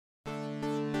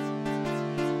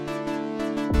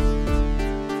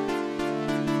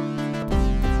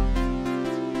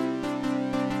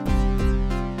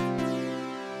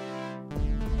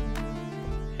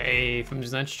Hey,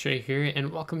 FlimsyLunchTray here,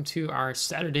 and welcome to our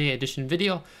Saturday edition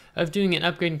video of doing an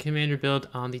upgrade and commander build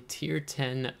on the Tier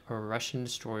 10 Russian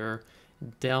destroyer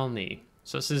Delny.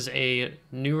 So this is a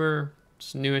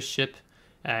newest ship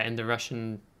in the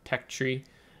Russian tech tree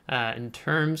in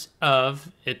terms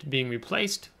of it being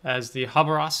replaced, as the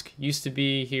HyperX used to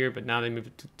be here, but now they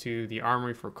moved it to the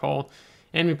armory for coal,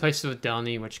 and replaced it with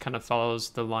Delny, which kind of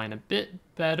follows the line a bit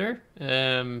better,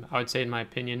 I would say, in my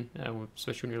opinion,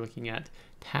 especially when you're looking at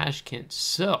Tashkent.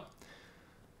 So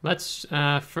let's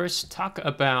first talk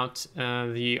about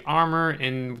the armor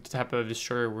and what type of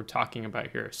destroyer we're talking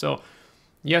about here. So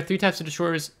you have three types of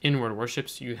destroyers in World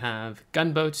Warships. You have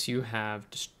gunboats, you have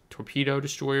torpedo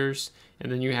destroyers,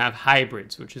 and then you have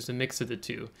hybrids, which is a mix of the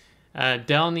two.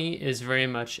 Delny is very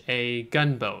much a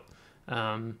gunboat.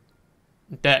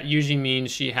 That usually means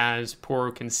she has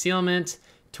poor concealment,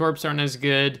 torps aren't as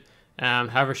good.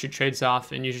 However, she trades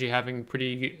off and usually having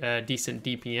pretty decent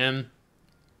DPM,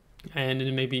 and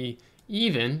then maybe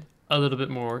even a little bit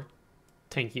more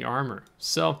tanky armor.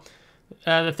 So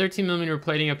the 13mm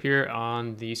plating up here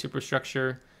on the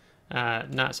superstructure,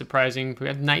 not surprising. We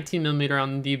have 19mm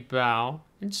on the bow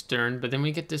and stern, but then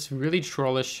we get this really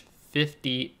trollish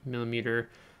 50mm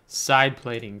side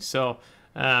plating. So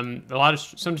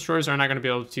some destroyers are not going to be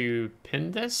able to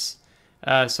pin this,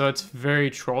 so it's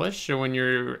very trollish. So when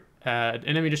you're an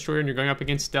enemy destroyer and you're going up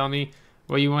against Delny,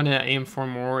 what you want to aim for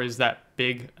more is that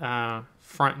big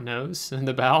front nose in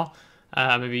the bow.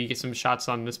 Maybe you get some shots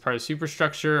on this part of the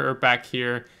superstructure or back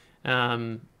here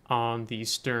on the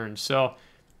stern. So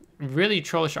really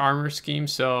trollish armor scheme.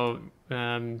 So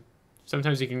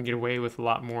sometimes you can get away with a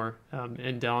lot more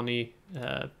in Delny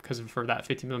because for that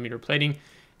 50mm plating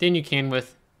than you can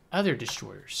with other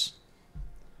destroyers.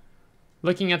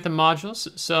 Looking at the modules,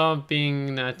 so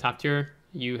being top tier,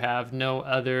 you have no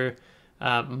other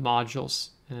modules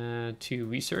to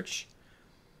research.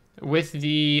 With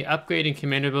the upgrade and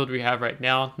commander build we have right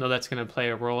now, that's going to play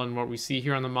a role in what we see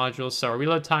here on the modules. So our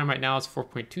reload time right now is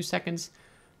 4.2 seconds,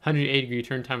 180-degree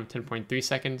turn time of 10.3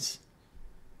 seconds.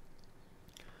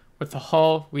 With the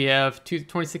hull, we have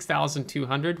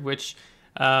 26,200, which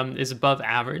is above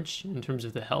average in terms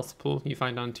of the health pool you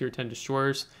find on tier 10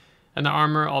 destroyers. And the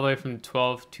armor all the way from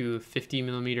 12 to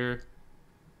 50mm.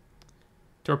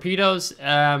 Torpedoes,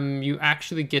 you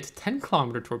actually get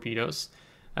 10km torpedoes.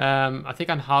 I think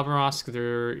on HyperX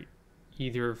they're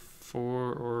either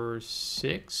 4 or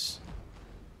 6.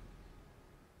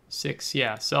 6,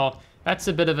 yeah. So that's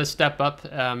a bit of a step up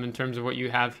in terms of what you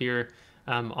have here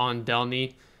on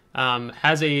Delny.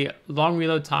 Has a long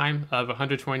reload time of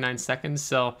 129 seconds,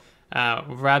 so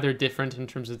rather different in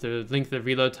terms of the length of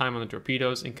reload time on the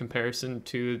torpedoes in comparison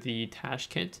to the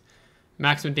Tashkent.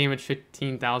 Maximum damage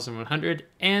 15,100,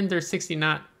 and they're 60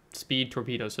 knot speed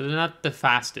torpedoes, so they're not the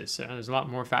fastest. There's a lot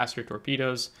more faster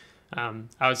torpedoes. I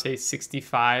would say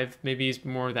 65 maybe is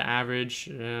more the average.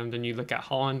 Then you look at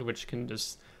Holland, which can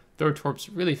just throw torps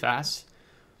really fast.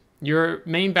 Your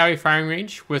main battery firing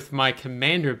range with my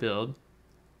commander build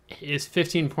is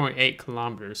 15.8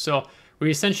 kilometers. So we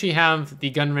essentially have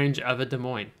the gun range of a Des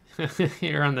Moines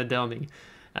here on the Delny.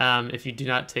 If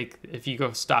you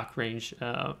go stock range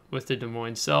with the Des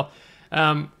Moines. So,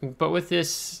 but with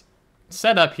this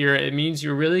setup here, it means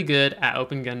you're really good at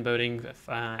open gunboating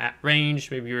at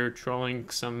range. Maybe you're trolling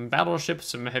some battleships,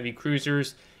 some heavy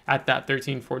cruisers at that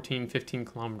 13, 14, 15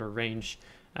 kilometer range.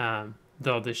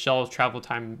 Though the shell travel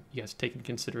time you have to take into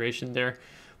consideration there.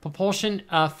 Propulsion,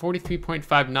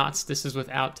 43.5 knots. This is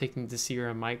without taking the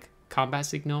Sierra Mike combat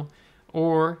signal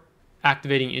or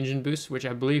activating engine boost, which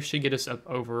I believe should get us up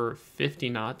over 50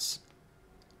 knots.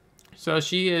 So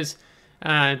she is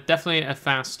definitely a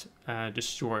fast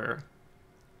destroyer.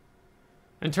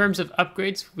 In terms of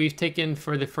upgrades, we've taken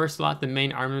for the first lot the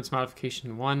main armaments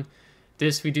modification 1.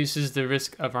 This reduces the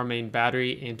risk of our main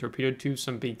battery and torpedo tubes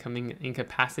from becoming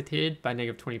incapacitated by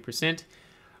 -20%.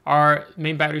 Our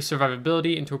main battery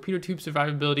survivability and torpedo tube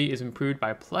survivability is improved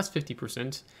by plus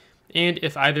 50%. And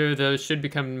if either of those should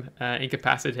become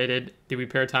incapacitated, the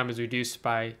repair time is reduced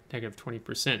by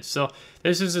 -20%. So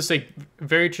this is just a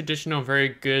very traditional, very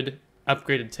good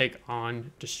upgraded take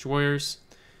on destroyers.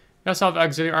 We also have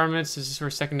auxiliary armaments. This is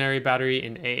for secondary battery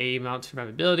and AA mount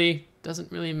survivability.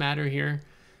 Doesn't really matter here.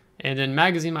 And then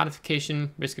magazine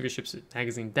modification, risk of your ship's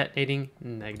magazine detonating,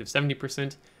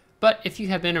 -70%. But if you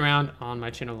have been around on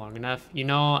my channel long enough, you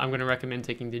know I'm going to recommend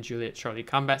taking the Juliet Charlie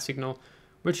combat signal,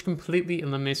 which completely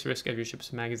eliminates the risk of your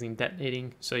ship's magazine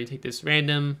detonating. So you take this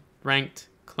random, ranked,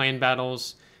 clan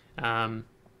battles.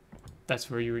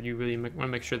 That's where you really want to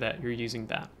make sure that you're using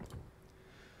that.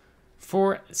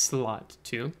 For slot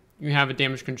 2, you have a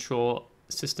damage control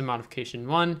system modification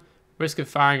 1, Risk of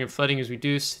firing and flooding is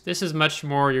reduced. This is much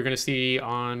more you're going to see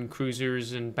on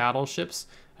cruisers and battleships.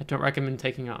 I don't recommend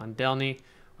taking it on Delny.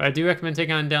 What I do recommend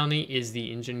taking on Delny is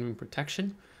the engine room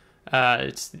protection.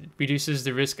 It reduces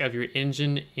the risk of your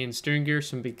engine and steering gears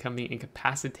from becoming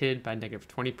incapacitated by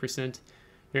 -20%.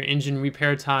 Your engine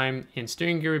repair time and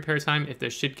steering gear repair time, if they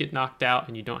should get knocked out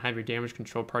and you don't have your damage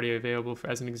control party available, for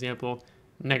as an example,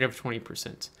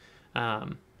 -20%.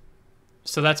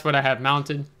 So that's what I have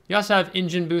mounted. You also have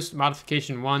engine boost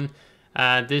modification 1.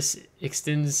 This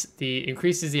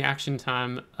increases the action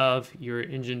time of your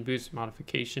engine boost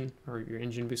modification, or your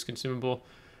engine boost consumable,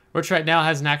 which right now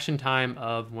has an action time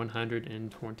of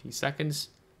 120 seconds.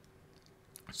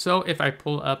 So if I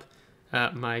pull up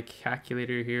my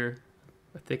calculator here,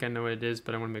 I think I know what it is,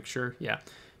 but I want to make sure. Yeah,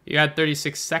 you had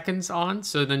 36 seconds on,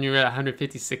 so then you're at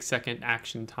 156 second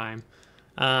action time.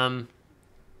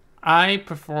 I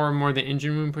prefer more the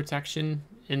engine room protection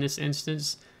in this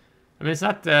instance. I mean, it's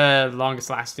not the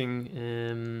longest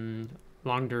lasting,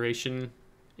 long duration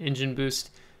engine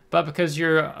boost, but because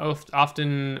you're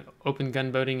often open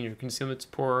gunboating and your concealment's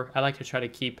poor, I like to try to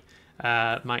keep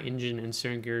my engine and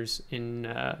steering gears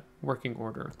in working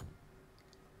order.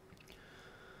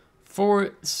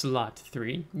 For slot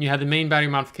 3, you have the main battery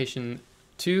modification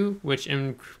 2, which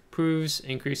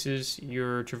increases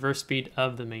your traverse speed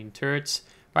of the main turrets.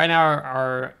 Right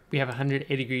now, we have a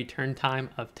 180-degree turn time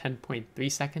of 10.3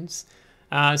 seconds.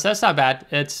 So that's not bad.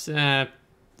 It's I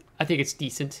think it's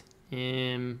decent.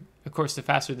 Of course, the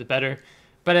faster the better.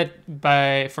 But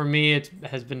for me, it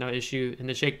has been no issue. In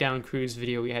the Shakedown cruise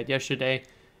video we had yesterday,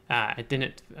 it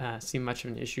didn't seem much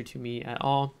of an issue to me at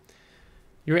all.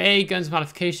 Your AA guns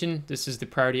modification, this is the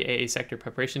priority AA sector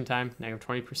preparation time,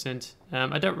 -20%.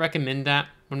 I don't recommend that.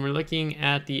 When we're looking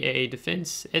at the AA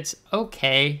defense, it's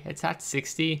okay. It's at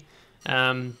 60.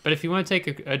 But if you want to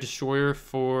take a destroyer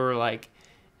for like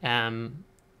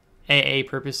AA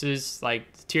purposes, like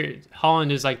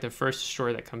Holland is like the first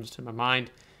destroyer that comes to my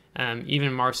mind.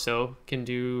 Even Marceau can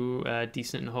do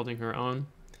decent in holding her own.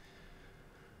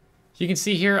 You can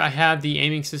see here I have the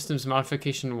aiming systems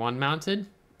modification 1 mounted.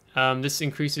 This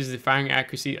increases the firing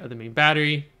accuracy of the main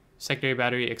battery. Secondary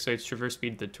battery accelerates traverse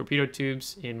speed of the torpedo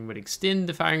tubes and would extend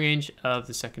the firing range of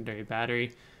the secondary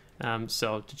battery.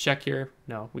 So to check here,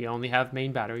 no, we only have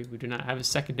main battery. We do not have a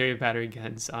secondary battery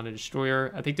guns on a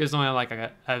destroyer. I think there's only like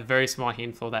a very small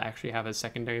handful that actually have a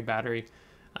secondary battery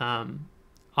on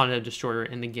a destroyer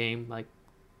in the game, like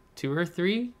 2 or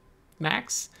 3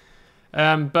 max.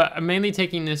 But I'm mainly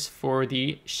taking this for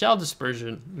the shell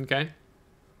dispersion, okay?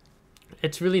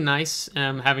 It's really nice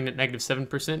having it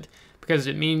 -7% because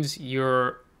it means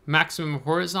your maximum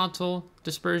horizontal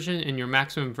dispersion and your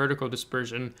maximum vertical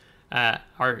dispersion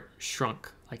are shrunk.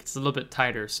 Like it's a little bit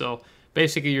tighter. So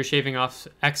basically you're shaving off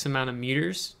X amount of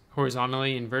meters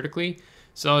horizontally and vertically.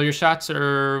 So your shots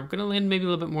are going to land maybe a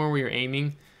little bit more where you're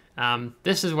aiming.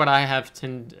 This is what I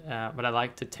what I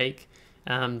like to take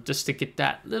just to get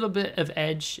that little bit of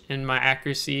edge in my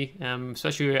accuracy,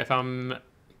 especially if I'm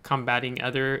combating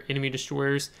other enemy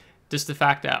destroyers. Just the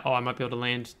fact that, I might be able to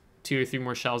land 2 or 3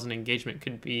 more shells in engagement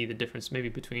could be the difference maybe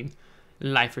between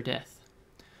life or death.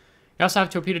 You also have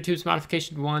torpedo tubes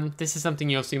modification 1. This is something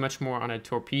you'll see much more on a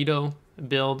torpedo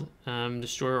build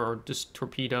destroyer or just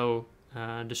torpedo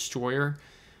destroyer.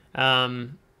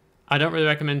 I don't really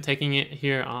recommend taking it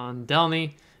here on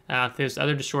Delny. There's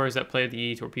other destroyers that play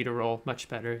the torpedo role much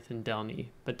better than Delny.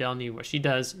 But Delny, what she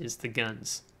does is the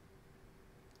guns.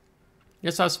 You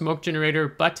also have smoke generator,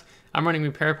 but I'm running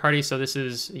repair party, so this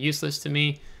is useless to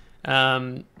me.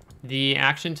 The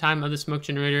action time of the smoke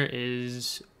generator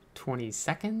is 20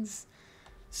 seconds.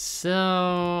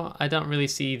 So I don't really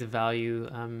see the value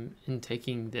in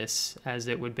taking this, as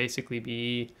it would basically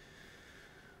be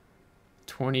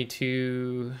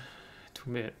 22...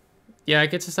 Yeah,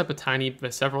 it gets us up a tiny,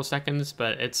 several seconds,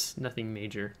 but it's nothing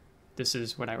major. This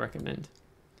is what I recommend.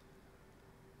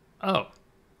 Oh.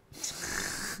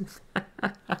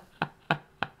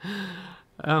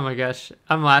 Oh my gosh,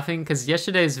 I'm laughing because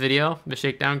yesterday's video, the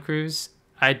Shakedown cruise,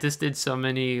 I just did so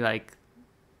many like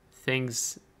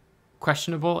things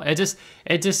questionable. It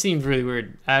just seemed really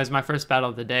weird. As my first battle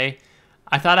of the day,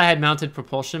 I thought I had mounted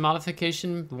propulsion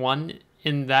modification 1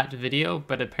 in that video,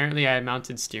 but apparently I had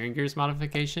mounted steering gears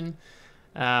modification.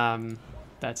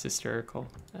 That's hysterical.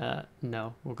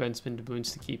 No, we'll go ahead and spin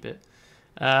doubloons to keep it.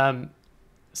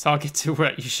 So I'll get to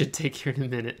what you should take here in a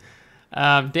minute.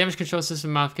 Damage control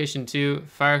system modification 2,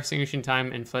 fire extinguishing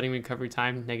time and flooding recovery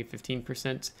time,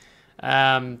 -15%.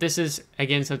 This is,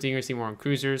 again, something you're going to see more on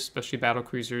cruisers, especially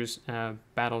battlecruisers,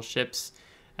 battleships,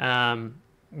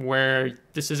 where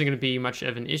this isn't going to be much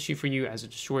of an issue for you as a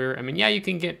destroyer. I mean, yeah, you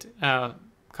can get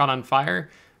caught on fire,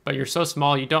 but you're so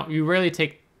small, you rarely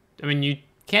take, I mean, you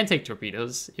can take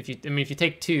torpedoes. If you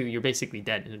take 2, you're basically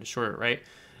dead in a destroyer, right?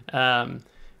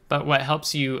 But what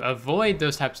helps you avoid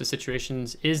those types of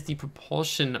situations is the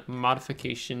propulsion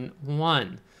modification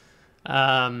 1.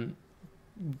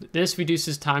 This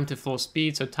reduces time to full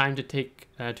speed, so time to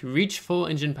reach full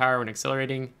engine power when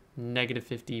accelerating, negative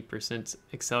 50%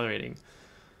 accelerating.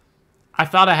 I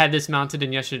thought I had this mounted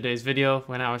in yesterday's video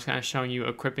when I was kind of showing you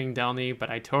equipping Delny, but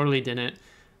I totally didn't.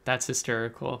 That's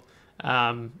hysterical.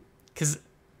 Because,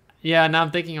 yeah, now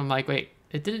I'm thinking, I'm like, wait,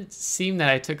 it didn't seem that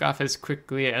I took off as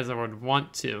quickly as I would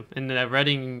want to. And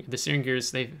the steering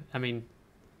gears, the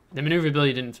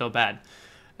maneuverability didn't feel bad.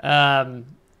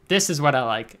 This is what I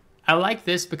like. I like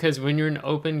this because when you're an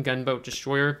open gunboat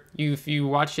destroyer, if you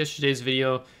watched yesterday's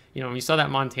video, when you saw that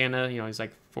Montana, he's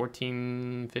like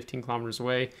 14, 15 kilometers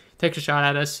away, takes a shot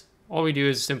at us. All we do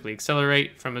is simply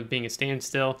accelerate from it being a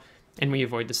standstill, and we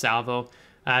avoid the salvo.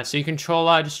 So you control a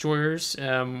lot of destroyers,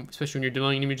 especially when you're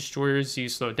dealing enemy destroyers. You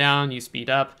slow down, you speed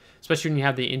up, especially when you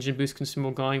have the engine boost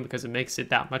consumable going, because it makes it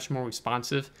that much more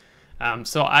responsive.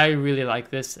 So I really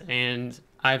like this, and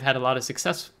I've had a lot of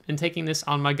success in taking this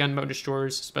on my gunboat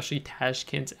destroyers, especially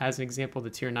Tashkent as an example, the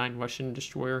tier 9 Russian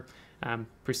destroyer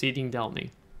preceding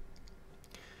Delny.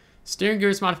 Steering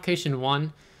gears modification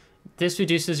 1. This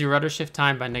reduces your rudder shift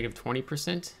time by negative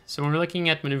 20%. So when we're looking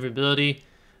at maneuverability,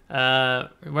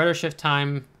 rudder shift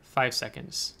time 5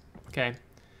 seconds. Okay.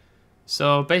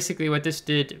 So basically what this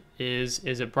did is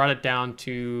it brought it down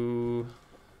to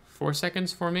 4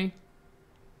 seconds for me.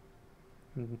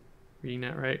 I'm reading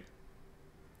that right?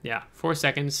 Yeah, 4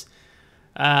 seconds.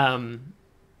 So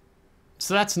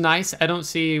that's nice. I don't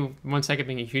see 1 second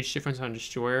being a huge difference on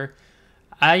destroyer.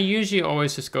 I usually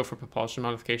always just go for propulsion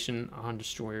modification on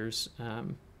destroyers.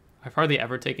 I've hardly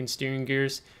ever taken steering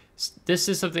gears. This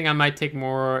is something I might take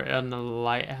more on the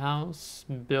lighthouse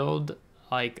build,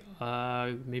 like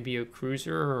maybe a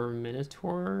cruiser or a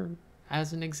Minotaur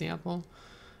as an example.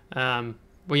 Well,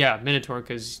 yeah, Minotaur,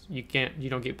 because you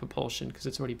don't get propulsion because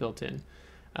it's already built in.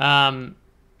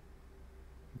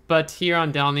 But here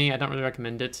on Delny, I don't really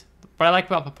recommend it. What I like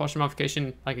about propulsion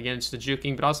modification, like again, it's the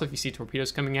juking, but also if you see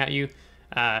torpedoes coming at you,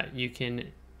 you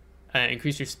can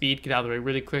increase your speed, get out of the way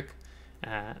really quick.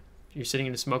 You're sitting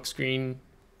in a smoke screen,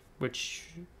 which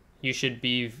you should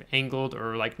be angled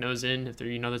or like nose in if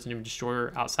there's an enemy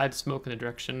destroyer outside the smoke in the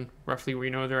direction roughly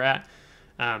where they're at.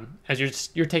 As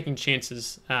you're taking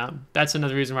chances. That's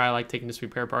another reason why I like taking this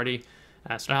repair party.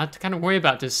 So I don't have to kind of worry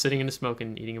about just sitting in the smoke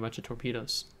and eating a bunch of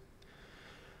torpedoes.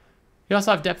 You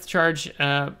also have depth charge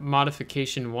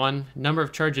modification 1, number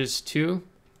of charges 2.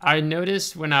 I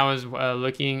noticed when I was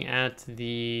looking at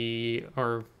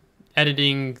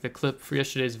editing the clip for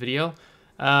yesterday's video,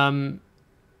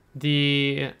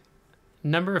 the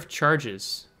number of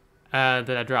charges that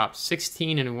I dropped,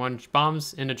 16 in one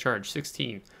bombs in a charge,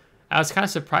 16. I was kind of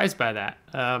surprised by that.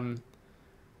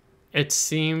 It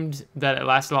seemed that it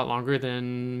lasted a lot longer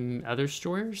than other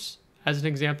destroyers, as an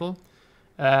example.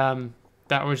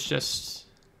 That was just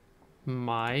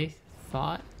my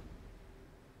thought.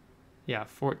 Yeah,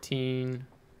 14.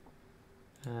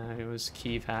 It was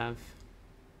Kiev have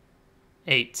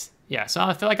 8. Yeah, so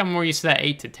I feel like I'm more used to that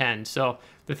 8 to 10. So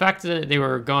the fact that they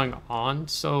were going on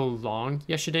so long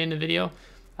yesterday in the video,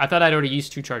 I thought I'd already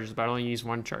used 2 charges, but I only used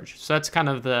 1 charge. So that's kind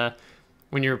of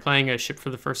when you're playing a ship for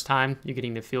the first time, you're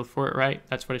getting the feel for it, right?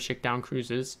 That's what a shakedown cruise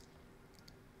is.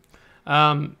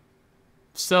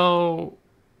 So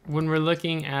when we're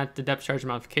looking at the depth charge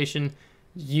modification,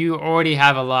 you already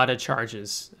have a lot of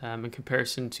charges in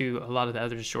comparison to a lot of the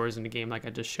other destroyers in the game, like I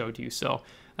just showed you. So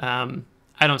I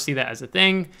don't see that as a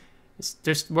thing. It's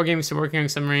just working on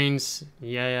submarines,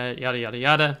 yada yada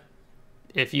yada.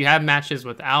 If you have matches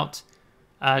without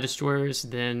destroyers,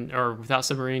 or without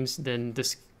submarines, then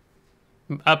this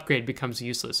upgrade becomes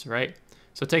useless, right?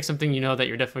 So take something that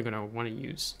you're definitely going to want to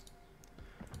use.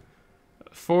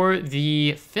 For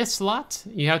the 5th slot,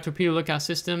 you have torpedo lookout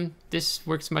system. This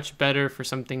works much better for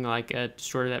something like a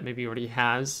destroyer that maybe already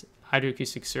has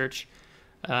hydroacoustic search.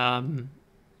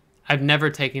 I've never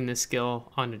taken this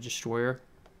skill on a destroyer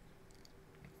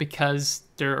because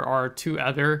there are 2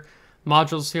 other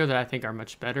modules here that I think are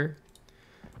much better.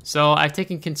 So I've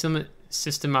taken concealment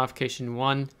system modification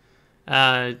 1.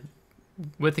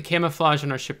 With the camouflage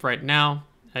on our ship right now,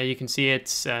 you can see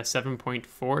it's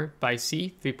 7.4 by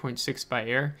sea, 3.6 by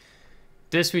air.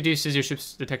 This reduces your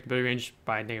ship's detectability range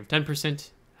by negative 10%.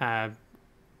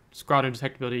 Squadron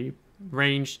detectability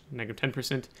range, negative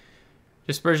 10%.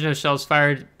 Dispersion of shells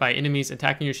fired by enemies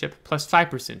attacking your ship, plus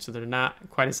 5%. So they're not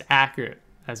quite as accurate,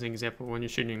 as an example, when you're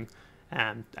shooting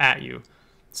at you.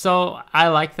 So I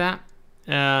like that.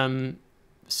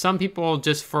 some people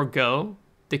just forego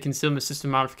the concealment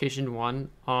system modification 1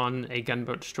 on a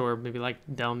gunboat destroyer, maybe like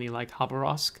Delny, like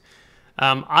Haberosk.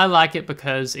 I like it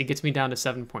because it gets me down to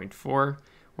 7.4,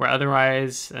 where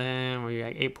otherwise we're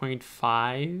at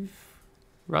 8.5,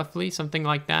 roughly, something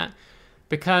like that.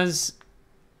 Because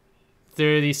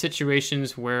there are these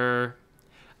situations where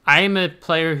I am a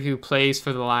player who plays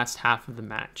for the last half of the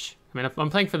match. I mean, I'm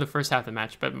playing for the first half of the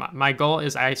match, but my goal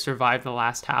is I survive the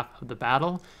last half of the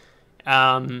battle.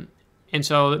 And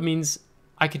so it means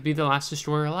I could be the last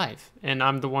destroyer alive, and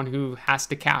I'm the one who has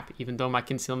to cap, even though my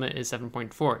concealment is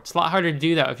 7.4. It's a lot harder to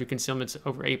do that if your concealment's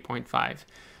over 8.5.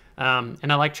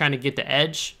 And I like trying to get the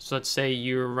edge. So let's say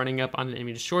you're running up on an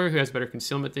enemy destroyer who has better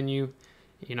concealment than you.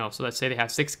 So let's say they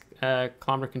have 6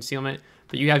 kilometer concealment,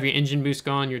 but you have your engine boost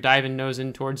going, you're diving nose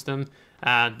in towards them.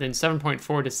 Then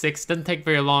 7.4 to 6 doesn't take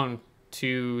very long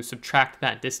to subtract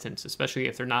that distance, especially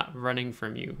if they're not running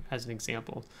from you, as an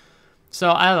example.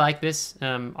 So I like this.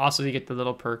 Also, you get the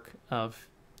little perk of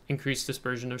increased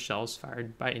dispersion of shells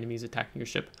fired by enemies attacking your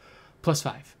ship,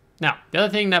 +5. Now, the other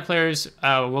thing that players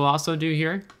will also do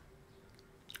here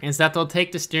is that they'll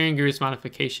take the steering gears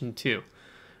modification too.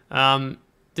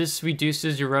 This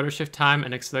reduces your rotor shift time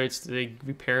and accelerates the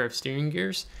repair of steering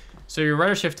gears. So your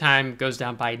rotor shift time goes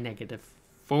down by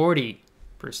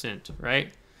 -40%,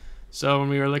 right? So when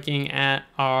we were looking at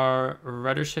our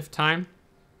rotor shift time,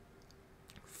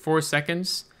 5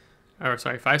 seconds,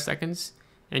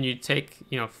 and you take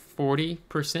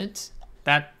 40%,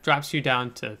 that drops you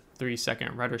down to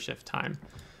 3-second rotor shift time.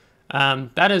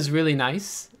 That is really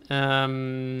nice,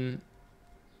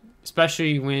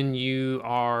 especially when you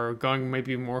are going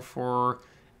maybe more for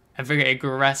a very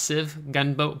aggressive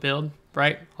gunboat build,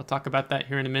 right? I'll talk about that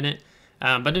here in a minute.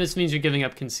 But this means you're giving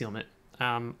up concealment.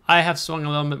 I have swung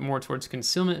a little bit more towards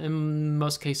concealment in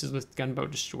most cases with gunboat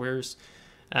destroyers.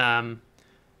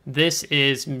 This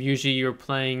is usually you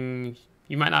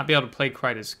might not be able to play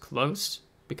quite as close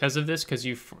because of this, because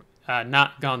you've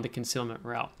not gone the concealment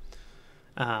route.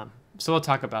 So we'll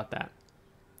talk about that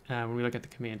when we look at the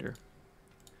commander.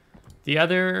 The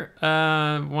other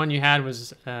one you had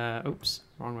was, oops,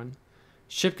 wrong one.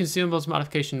 Ship consumables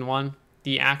modification 1.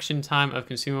 The action time of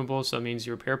consumables, so it means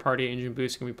your repair party engine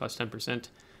boost can be +10%.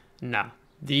 No,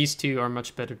 these two are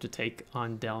much better to take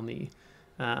on Delny.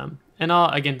 And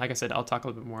again, like I said, I'll talk a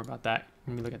little bit more about that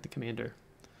when we look at the commander.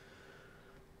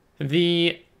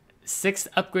 The 6th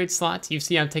upgrade slot, you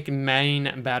see I'm taking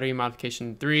main battery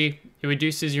modification 3. It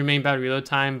reduces your main battery reload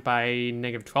time by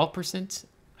 -12%.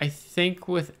 I think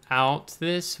without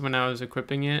this, when I was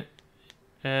equipping it,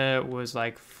 it was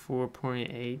like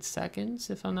 4.8 seconds,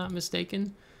 if I'm not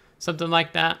mistaken. Something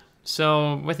like that.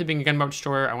 So with it being a gunboat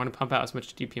destroyer, I want to pump out as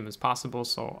much DPM as possible,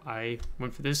 so I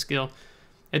went for this skill.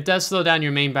 It does slow down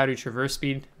your main battery traverse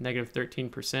speed,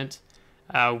 -13%.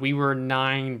 We were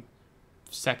 9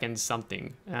 seconds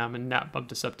something, and that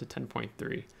bumped us up to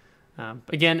 10.3.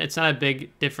 Again, it's not a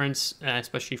big difference,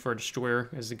 especially for a destroyer,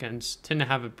 as the guns tend to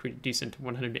have a pretty decent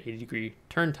 180-degree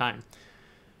turn time.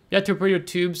 Yeah, torpedo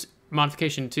tubes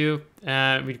modification 2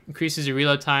 increases your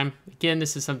reload time. Again,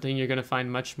 this is something you're going to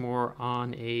find much more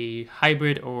on a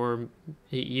hybrid or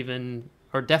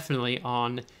definitely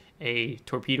on a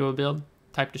torpedo build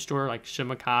type destroyer like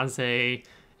Shimakaze,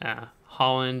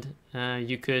 Holland.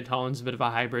 Holland's a bit of a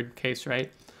hybrid case,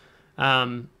 right?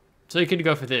 So you could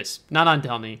go for this, not on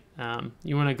Delny.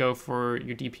 You want to go for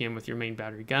your DPM with your main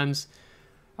battery guns.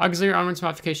 Auxiliary armaments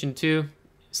modification 2.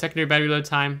 Secondary battery load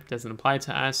time doesn't apply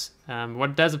to us.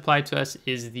 What does apply to us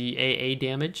is the AA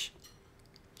damage.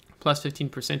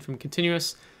 +15% from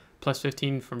continuous,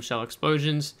 +15 from shell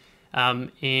explosions.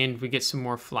 And we get some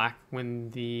more flak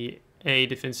when the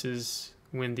defensive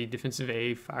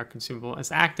AA fire consumable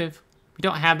is active. We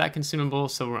don't have that consumable,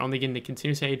 so we're only getting the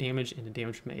continuous AA damage and the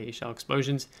damage from AA shell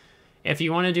explosions. If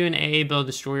you want to do an AA build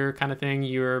destroyer kind of thing,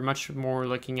 you're much more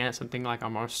looking at something like a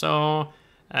Marceau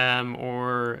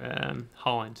or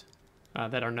Holland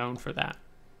that are known for that.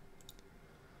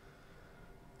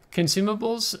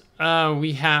 Consumables,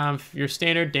 we have your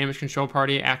standard damage control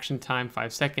party, action time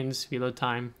 5 seconds, reload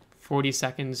time 40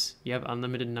 seconds. You have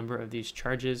unlimited number of these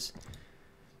charges.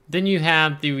 Then you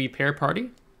have the repair party.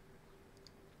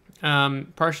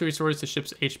 Partially restores the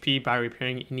ship's HP by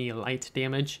repairing any light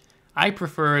damage. I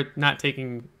prefer not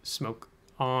taking smoke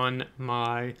on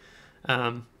my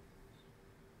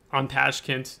on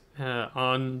Tashkent,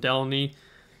 on Delny.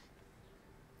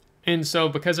 And so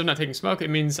because I'm not taking smoke, it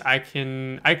means I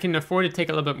can afford to take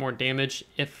a little bit more damage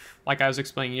if, like I was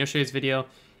explaining in yesterday's video,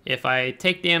 if I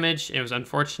take damage, it was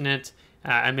unfortunate,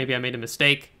 and maybe I made a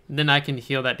mistake, then I can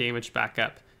heal that damage back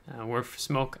up. Where for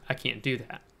smoke, I can't do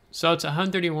that. So it's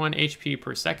 131 HP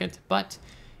per second, but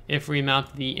if we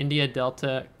mount the India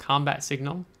Delta combat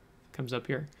signal, comes up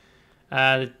here,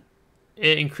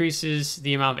 it increases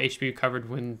the amount of HP covered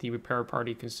when the repair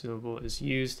party consumable is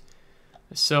used.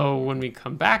 So when we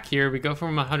come back here, we go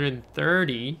from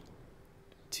 130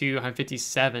 to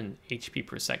 157 HP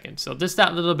per second. So just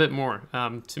that little bit more,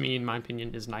 to me, in my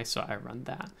opinion, is nice, so I run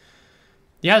that.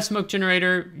 Yeah, smoke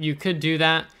generator, you could do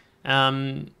that.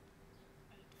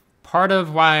 Part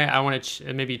of why I want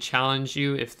to maybe challenge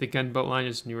you, if the gunboat line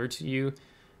is newer to you,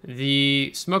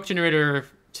 the smoke generator,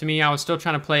 to me, I was still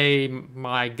trying to play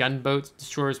my gunboat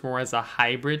destroyers more as a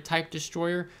hybrid type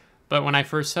destroyer. But when I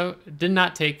first did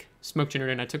not take smoke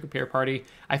generator and I took repair party,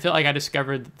 I felt like I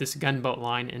discovered this gunboat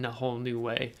line in a whole new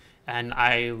way, and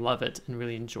I love it and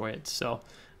really enjoy it. So,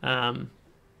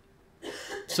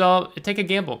 take a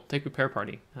gamble, take repair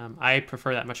party. I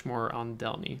prefer that much more on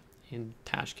Delny in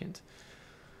Tashkent.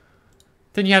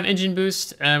 Then you have engine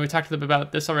boost. We talked a little bit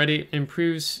about this already.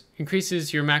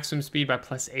 Increases your maximum speed by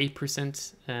plus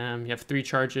 8%. You have 3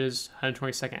 charges,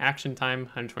 120-second action time,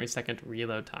 120-second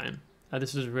reload time.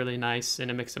 This is really nice,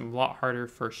 and it makes it a lot harder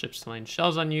for ships to land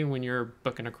shells on you when you're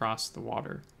booking across the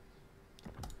water.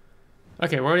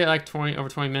 Okay, we're already at like over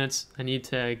 20 minutes. I need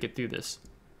to get through this.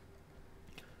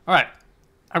 All right,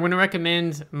 I'm going to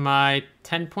recommend my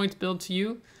 10-point build to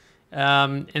you,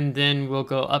 and then we'll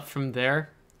go up from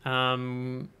there.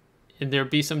 And there'll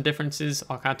be some differences.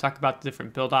 I'll kind of talk about the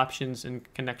different build options in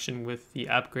connection with the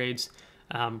upgrades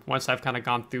once I've kind of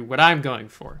gone through what I'm going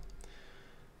for.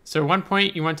 So 1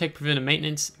 point, you want to take preventive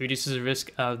maintenance. It reduces the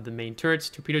risk of the main turrets,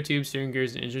 torpedo tubes, steering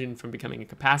gears, and engine from becoming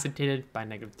incapacitated by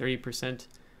negative 30%.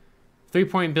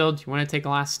 3-point build, you want to take a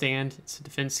last stand. It's a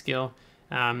defense skill.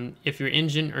 If your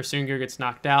engine or steering gear gets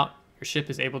knocked out, your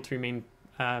ship is able to remain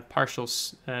partial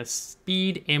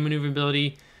speed and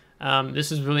maneuverability.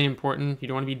 This is really important. You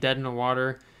don't want to be dead in the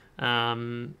water.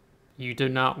 You do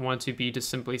not want to be just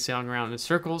simply sailing around in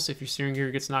circles if your steering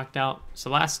gear gets knocked out. So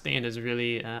last stand is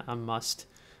really a must.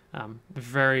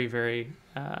 Very, very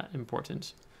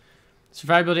important.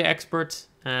 Survivability expert.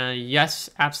 Yes,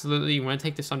 absolutely. You want to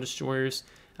take this on destroyers.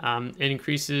 It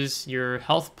increases your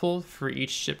health pool for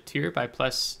each ship tier by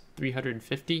plus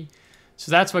 350.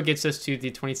 So that's what gets us to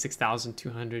the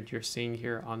 26,200 you're seeing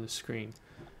here on the screen.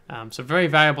 So very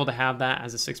valuable to have that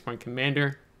as a 6-point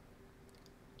commander.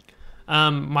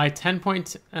 My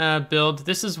 10-point build,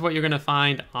 this is what you're going to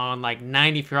find on like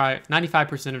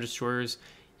 95% of destroyers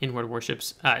in World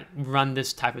Warships run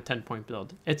this type of 10-point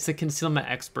build. It's the concealment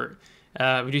expert.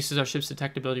 Reduces our ship's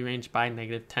detectability range by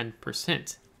negative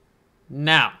 10%.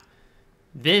 Now,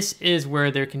 this is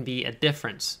where there can be a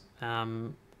difference.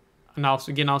 And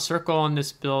also, again, I'll circle on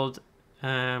this build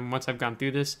once I've gone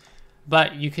through this.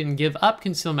 But you can give up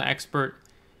Concealment Expert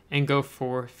and go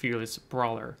for Fearless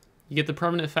Brawler. You get the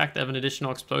permanent effect of an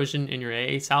additional explosion in your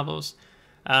AA salvos,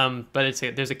 but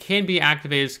there's a can-be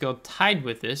activated skill tied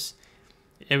with this.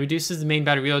 It reduces the main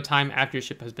battery reload time after your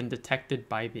ship has been detected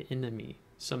by the enemy.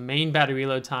 So main battery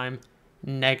reload time,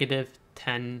 negative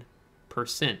 10%,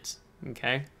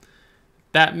 okay?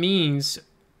 That means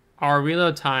our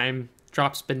reload time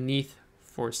drops beneath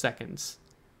 4 seconds.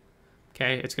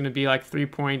 Okay, it's going to be like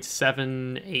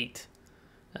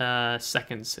 3.78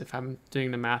 seconds if I'm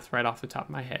doing the math right off the top of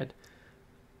my head.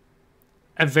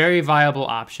 A very viable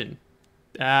option.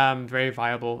 Very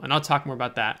viable. And I'll talk more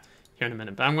about that here in a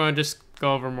minute. But I'm going to just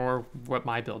go over more what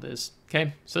my build is.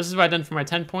 Okay, so this is what I've done for my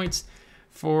 10 points.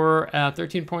 For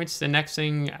 13 points, the next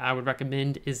thing I would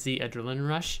recommend is the Adrenaline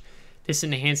Rush. This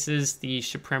enhances the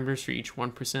ship parameters for each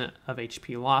 1% of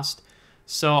HP lost.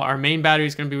 So our main battery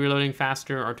is going to be reloading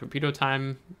faster. Our torpedo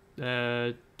tube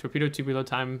reload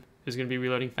time is going to be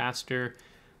reloading faster.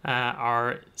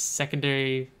 Our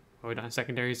secondary, we don't have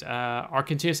secondaries. Our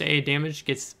continuous AA damage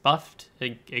gets buffed.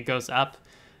 It goes up,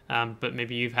 but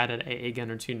maybe you've had an AA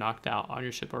gun or 2 knocked out on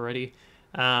your ship already.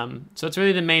 So it's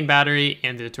really the main battery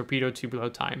and the torpedo tube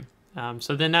reload time.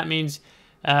 So then that means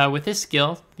with this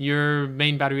skill, your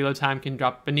main battery reload time can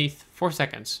drop beneath 4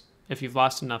 seconds if you've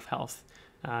lost enough health.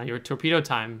 Your torpedo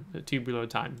time, the tube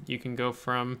reload time, you can go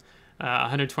from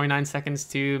 129 seconds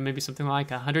to maybe something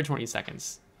like 120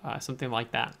 seconds, something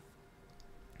like that.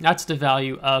 That's the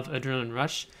value of Adrenaline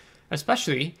Rush,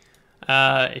 especially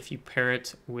if you pair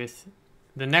it with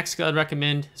the next skill I'd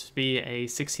recommend. This would be a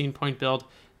 16-point build,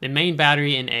 the main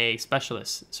battery and a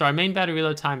specialist. So our main battery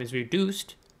reload time is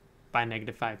reduced by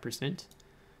negative 5%.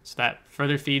 So that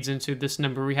further feeds into this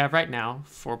number we have right now,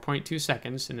 4.2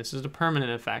 seconds, and this is the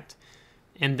permanent effect.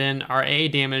 And then our AA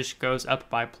damage goes up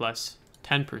by plus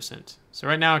 10%. So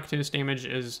right now, our continuous damage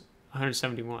is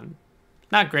 171.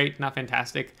 Not great, not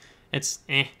fantastic. It's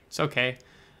okay.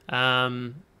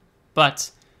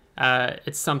 But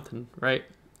it's something, right?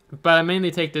 But I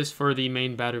mainly take this for the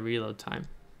main battery reload time.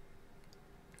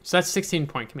 So that's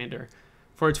 16-point commander.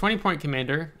 For a 20-point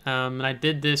commander, and I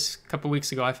did this a couple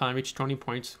weeks ago, I finally reached 20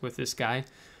 points with this guy.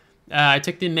 I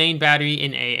took the main battery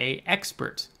in AA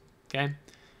Expert. Okay,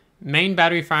 main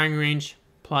battery firing range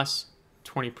plus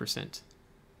 20%.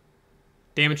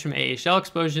 Damage from AA shell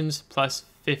explosions plus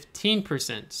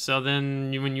 15%. So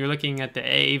then when you're looking at the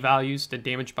AA values, the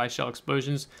damage by shell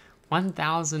explosions,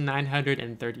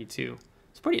 1,932.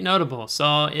 It's pretty notable.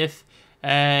 So if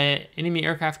enemy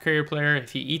aircraft carrier player,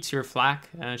 if he eats your flak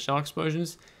shell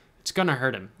explosions, it's going to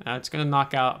hurt him. It's going to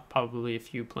knock out probably a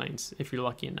few planes if you're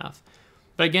lucky enough.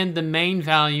 But again, the main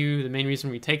value, the main reason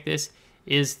we take this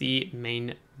is the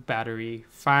main battery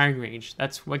firing range.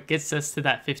 That's what gets us to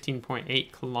that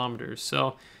 15.8 kilometers.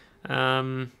 So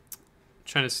trying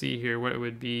to see here what it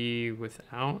would be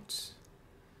without.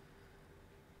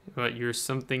 But you're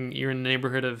in the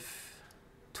neighborhood of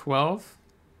 12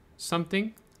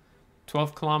 something,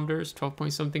 12 kilometers, 12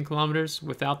 point something kilometers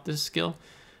without this skill.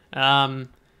 And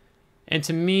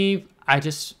to me,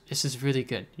 this is really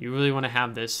good. You really want to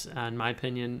have this, in my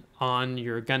opinion, on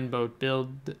your gunboat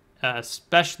build,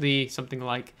 especially something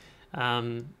like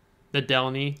the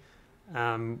Delny.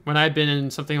 When I've been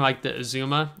in something like the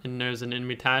Azuma and there's an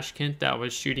enemy Tashkent that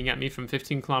was shooting at me from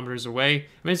 15 kilometers away, I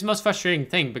mean, it's the most frustrating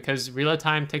thing because reload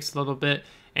time takes a little bit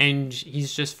and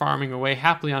he's just farming away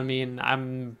happily on me, and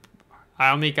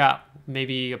I only got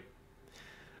maybe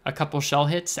a couple shell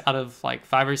hits out of like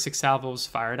 5 or 6 salvos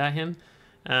fired at him.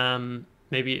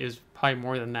 Maybe it is probably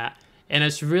more than that. And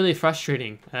it's really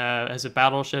frustrating as a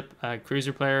battleship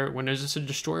cruiser player when there's just a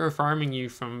destroyer farming you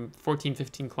from 14,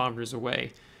 15 kilometers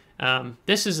away.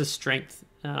 This is a strength,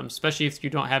 especially if you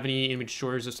don't have any enemy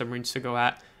destroyers or submarines to go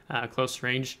at close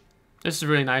range. This is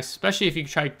really nice, especially if you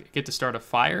try to get to start a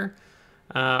fire.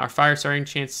 Our fire starting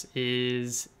chance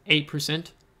is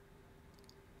 8%.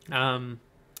 But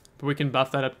we can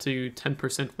buff that up to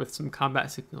 10% with some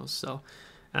combat signals. So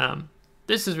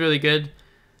this is really good.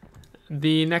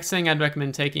 The next thing I'd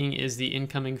recommend taking is the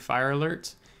incoming fire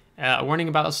alert. A warning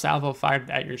about a salvo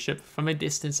fired at your ship from a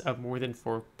distance of more than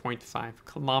 4.5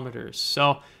 kilometers.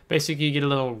 So basically you get a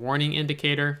little warning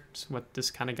indicator. That's what this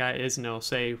kind of guy is, and it'll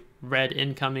say red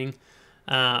incoming,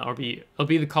 it'll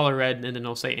be the color red, and then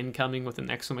it'll say incoming with an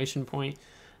exclamation point.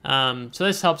 So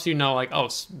this helps you know, like, oh,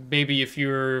 maybe if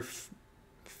you're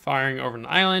firing over an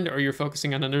island or you're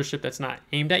focusing on another ship that's not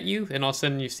aimed at you, and all of a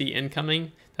sudden you see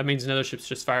incoming, that means another ship's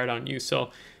just fired on you. So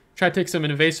try to take some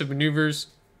evasive maneuvers,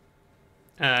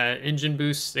 engine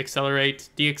boost, accelerate,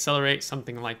 deaccelerate,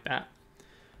 something like that.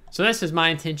 So this is my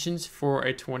intentions for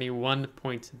a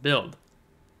 21-point build.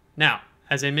 Now,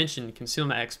 as I mentioned,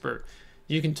 Concealment Expert.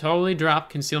 You can totally drop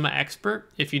Concealment Expert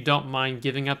if you don't mind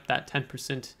giving up that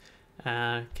 10%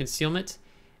 concealment,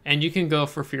 and you can go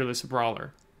for Fearless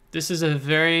Brawler. This is a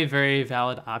very, very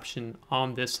valid option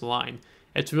on this line.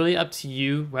 It's really up to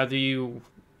you whether you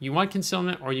want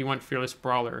concealment or you want Fearless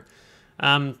Brawler.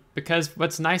 Because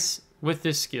what's nice with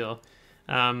this skill,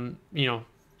 you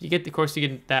get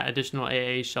that additional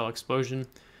AA shell explosion,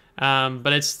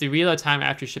 but it's the reload time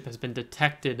after your ship has been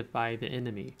detected by the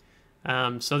enemy.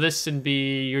 So this can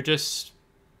be, you're just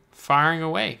firing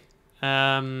away.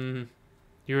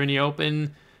 You're in the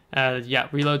open.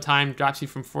 Reload time drops you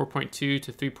from 4.2 to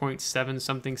 3.7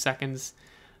 something seconds.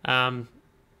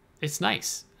 It's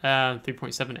nice.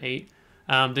 3.78.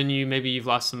 Then you've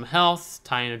lost some health,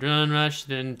 tie in adrenaline rush,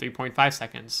 then 3.5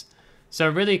 seconds. So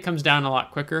it really comes down a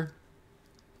lot quicker.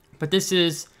 But this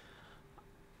is,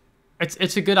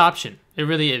 it's a good option. It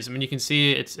really is. I mean, you can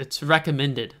see it's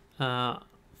recommended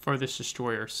for this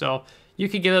destroyer. So you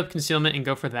could give up concealment and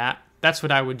go for that. That's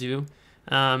what I would do.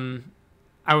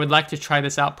 I would like to try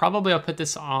this out. Probably I'll put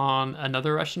this on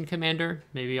another Russian commander.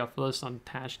 Maybe I'll put this on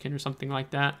Tashkent or something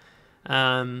like that.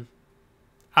 I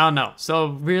don't know. So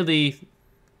really,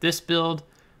 this build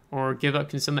or give up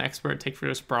Consumables Expert, take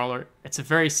Fearless Brawler, it's a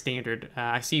very standard.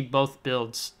 I see both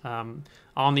builds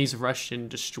on these Russian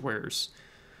destroyers.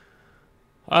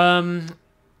 Let's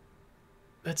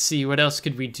see, what else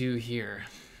could we do here?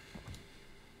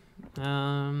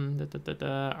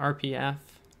 RPF.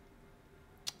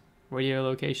 Radio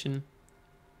location.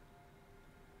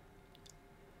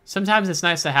 Sometimes it's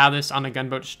nice to have this on a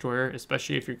gunboat destroyer,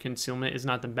 especially if your concealment is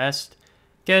not the best.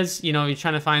 Because, you're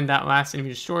trying to find that last enemy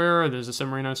destroyer, or there's a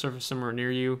submarine on surface somewhere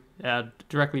near you.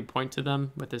 Directly point to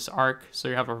them with this arc, so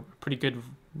you have a pretty good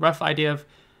rough idea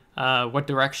of what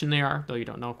direction they are, though you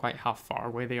don't know quite how far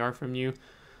away they are from you.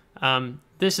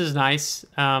 This is nice,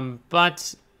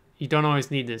 but you don't always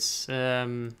need this.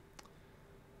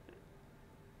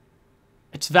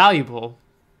 it's valuable,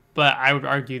 but I would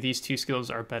argue these two skills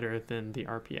are better than the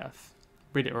RPF,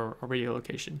 or radio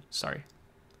location, sorry.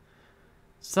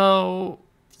 So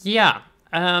yeah,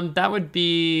 that would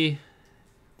be,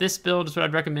 this build is what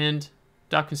I'd recommend.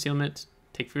 Drop concealment,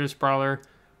 take fearless brawler,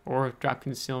 or drop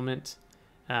concealment,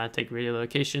 take radio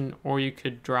location, or you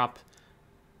could drop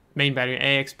main battery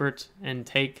A expert and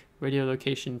take radio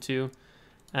location too.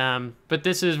 But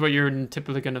this is what you're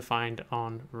typically going to find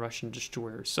on Russian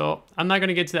destroyers. So I'm not going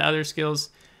to get to the other skills.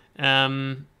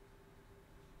 And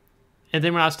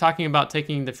then when I was talking about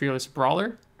taking the fearless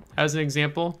brawler as an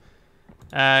example,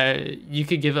 you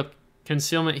could give up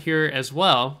concealment here as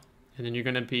well, and then you're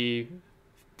going to be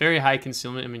very high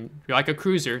concealment. I mean, you're like a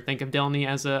cruiser. Think of Delny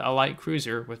as a light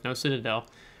cruiser with no citadel,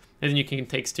 and then you can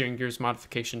take steering gears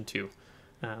modification too.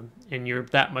 And you're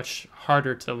that much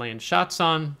harder to land shots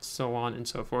on, so on and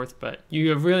so forth. But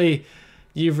you've really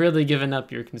given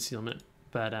up your concealment.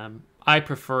 But I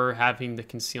prefer having the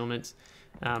concealment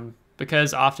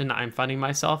because often I'm finding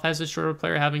myself as a shorter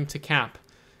player having to cap,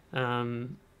 so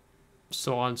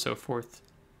on and so forth.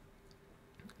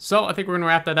 So I think we're going to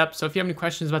wrap that up. So if you have any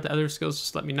questions about the other skills,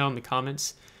 just let me know in the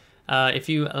comments. If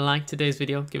you liked today's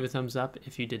video, give it a thumbs up.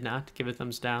 If you did not, give it a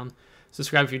thumbs down.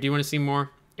 Subscribe if you do want to see more.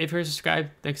 If you're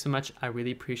subscribed, thanks so much. I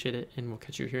really appreciate it, and we'll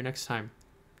catch you here next time.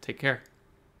 Take care.